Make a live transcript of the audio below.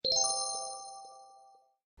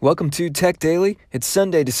Welcome to Tech Daily. It's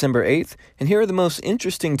Sunday, December 8th, and here are the most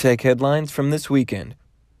interesting tech headlines from this weekend.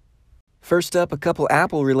 First up, a couple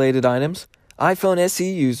Apple-related items. iPhone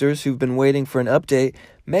SE users who've been waiting for an update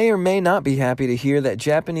may or may not be happy to hear that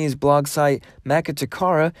Japanese blog site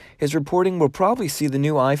Makatakara is reporting we'll probably see the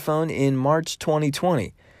new iPhone in March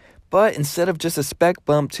 2020. But instead of just a spec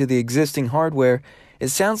bump to the existing hardware, it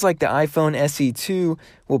sounds like the iPhone SE 2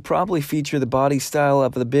 will probably feature the body style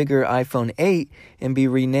of the bigger iPhone 8 and be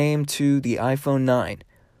renamed to the iPhone 9.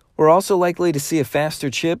 We're also likely to see a faster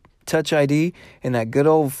chip, Touch ID, and that good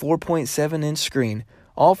old 4.7-inch screen,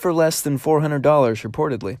 all for less than $400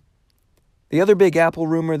 reportedly. The other big Apple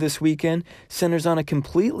rumor this weekend centers on a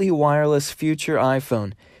completely wireless future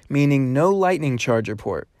iPhone, meaning no lightning charger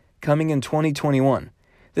port, coming in 2021.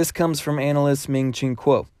 This comes from analyst Ming-Chin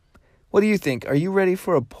Kuo. What do you think? Are you ready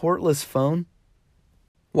for a portless phone?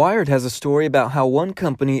 Wired has a story about how one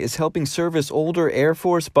company is helping service older Air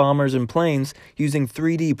Force bombers and planes using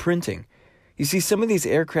 3D printing. You see, some of these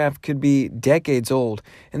aircraft could be decades old,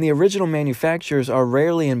 and the original manufacturers are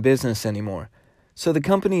rarely in business anymore. So the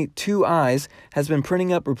company Two Eyes has been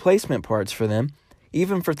printing up replacement parts for them,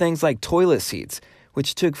 even for things like toilet seats,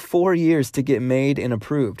 which took 4 years to get made and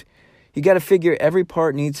approved. You got to figure every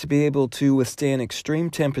part needs to be able to withstand extreme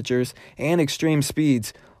temperatures and extreme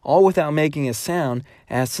speeds, all without making a sound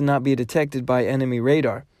as to not be detected by enemy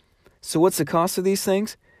radar. So what's the cost of these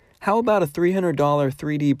things? How about a $300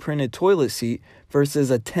 3D printed toilet seat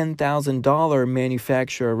versus a $10,000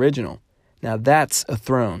 manufacturer original? Now that's a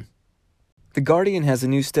throne. The Guardian has a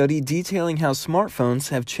new study detailing how smartphones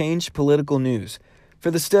have changed political news. For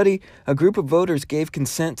the study, a group of voters gave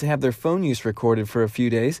consent to have their phone use recorded for a few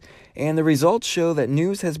days, and the results show that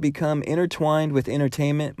news has become intertwined with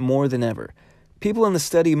entertainment more than ever. People in the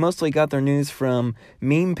study mostly got their news from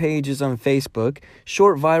meme pages on Facebook,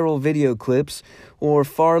 short viral video clips, or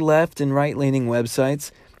far left and right-leaning websites,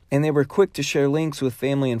 and they were quick to share links with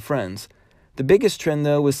family and friends. The biggest trend,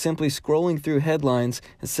 though, was simply scrolling through headlines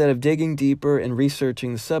instead of digging deeper and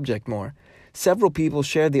researching the subject more. Several people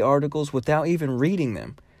shared the articles without even reading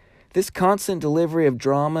them. This constant delivery of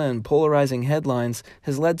drama and polarizing headlines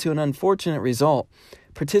has led to an unfortunate result.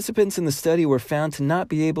 Participants in the study were found to not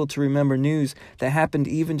be able to remember news that happened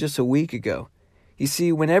even just a week ago. You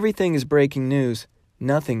see, when everything is breaking news,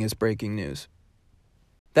 nothing is breaking news.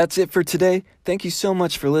 That's it for today. Thank you so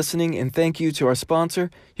much for listening, and thank you to our sponsor.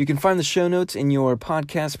 You can find the show notes in your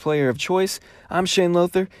podcast player of choice. I'm Shane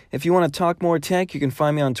Lothar. If you want to talk more tech, you can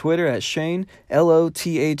find me on Twitter at Shane,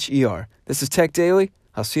 Lother. This is Tech Daily.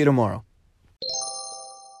 I'll see you tomorrow.